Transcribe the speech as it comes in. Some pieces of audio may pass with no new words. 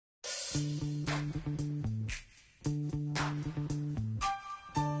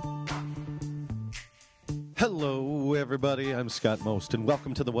Hello, everybody. I'm Scott Most, and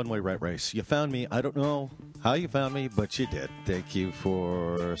welcome to the One Way Rat Race. You found me. I don't know how you found me, but you did. Thank you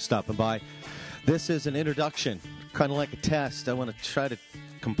for stopping by. This is an introduction, kind of like a test. I want to try to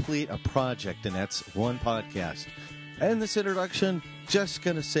complete a project, and that's one podcast. And this introduction, just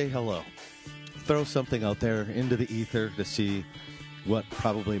going to say hello. Throw something out there into the ether to see what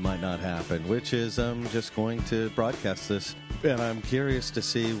probably might not happen, which is I'm just going to broadcast this. And I'm curious to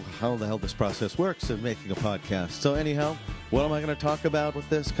see how the hell this process works of making a podcast. So anyhow, what am I going to talk about with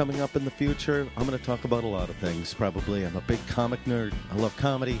this coming up in the future? I'm going to talk about a lot of things, probably. I'm a big comic nerd. I love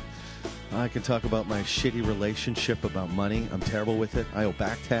comedy. I can talk about my shitty relationship about money. I'm terrible with it. I owe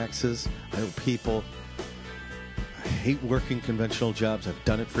back taxes. I owe people. I hate working conventional jobs. I've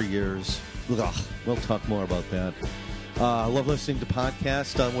done it for years. Ugh, we'll talk more about that. I love listening to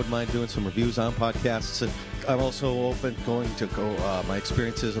podcasts. I wouldn't mind doing some reviews on podcasts. I'm also going to go my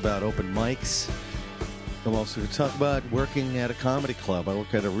experiences about open mics. I'm also going to talk about working at a comedy club. I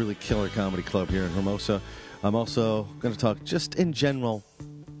work at a really killer comedy club here in Hermosa. I'm also going to talk just in general,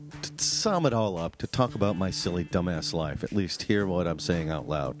 to sum it all up, to talk about my silly, dumbass life, at least hear what I'm saying out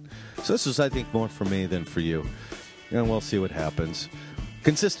loud. So this is, I think, more for me than for you. And we'll see what happens.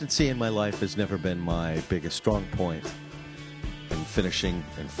 Consistency in my life has never been my biggest strong point in finishing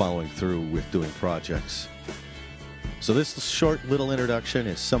and following through with doing projects. So this short little introduction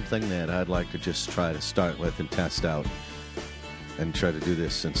is something that I'd like to just try to start with and test out and try to do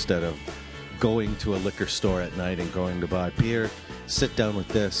this instead of going to a liquor store at night and going to buy beer. Sit down with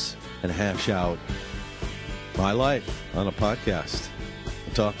this and hash out my life on a podcast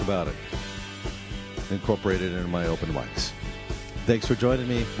and talk about it. Incorporate it into my open mics. Thanks for joining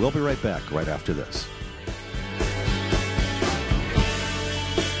me. We'll be right back right after this.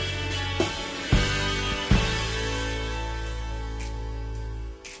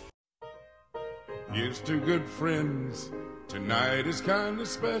 Here's to good friends. Tonight is kind of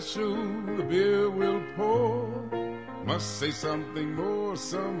special. The beer we'll pour must say something more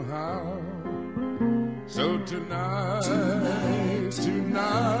somehow. So tonight,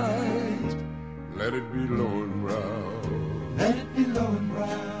 let it be low and brown. Let it be low and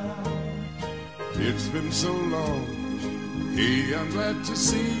brown. It's been so long. Hey, I'm glad to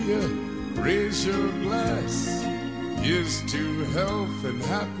see you. Raise your glass. Here's to health and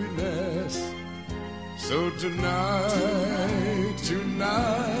happiness. So tonight,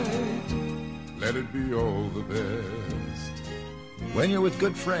 let it be all the best. When you're with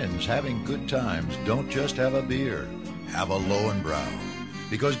good friends having good times, don't just have a beer. Have a low and brown.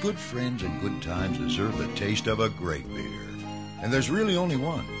 Because good friends and good times deserve the taste of a great beer. And there's really only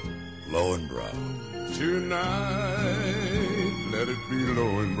one, low and brown. Tonight, let it be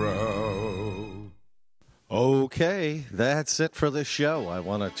low and brown. Okay, that's it for this show. I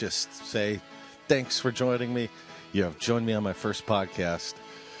want to just say thanks for joining me. You have joined me on my first podcast.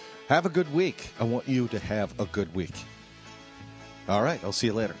 Have a good week. I want you to have a good week. All right, I'll see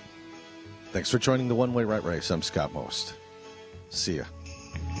you later. Thanks for joining the One Way Rat Race. I'm Scott Most. See ya.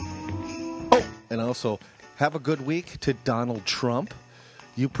 Oh, and also, have a good week to Donald Trump.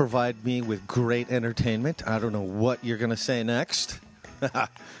 You provide me with great entertainment. I don't know what you're going to say next.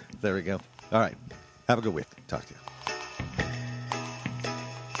 There we go. All right. Have a good week. Talk to you.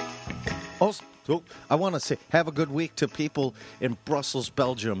 Also, I want to say have a good week to people in Brussels,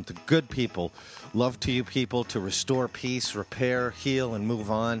 Belgium, to good people. Love to you people to restore peace, repair, heal, and move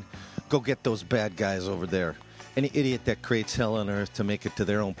on. Go get those bad guys over there. Any idiot that creates hell on earth to make it to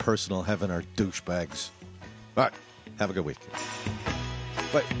their own personal heaven are douchebags. All right. Have a good week.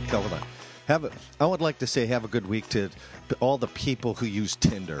 Wait, hold on. I would like to say have a good week to all the people who use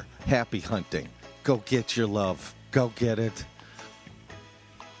Tinder. Happy hunting. Go get your love. Go get it.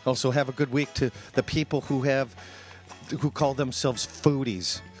 Also, have a good week to the people who call themselves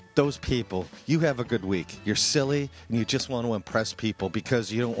foodies. Those people, you have a good week. You're silly and you just want to impress people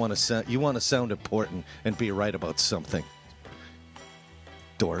because you want to sound important and be right about something.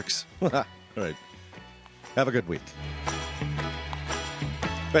 Dorks. All right. Have a good week.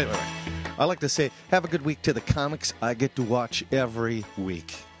 Wait. I like to say, have a good week to the comics I get to watch every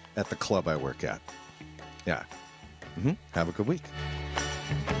week at the club I work at. Yeah. Have a good week.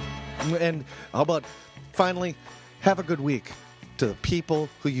 And how about, finally, have a good week to the people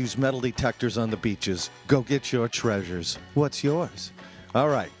who use metal detectors on the beaches. Go get your treasures. What's yours? All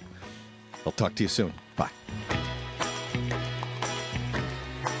right. I'll talk to you soon. Bye.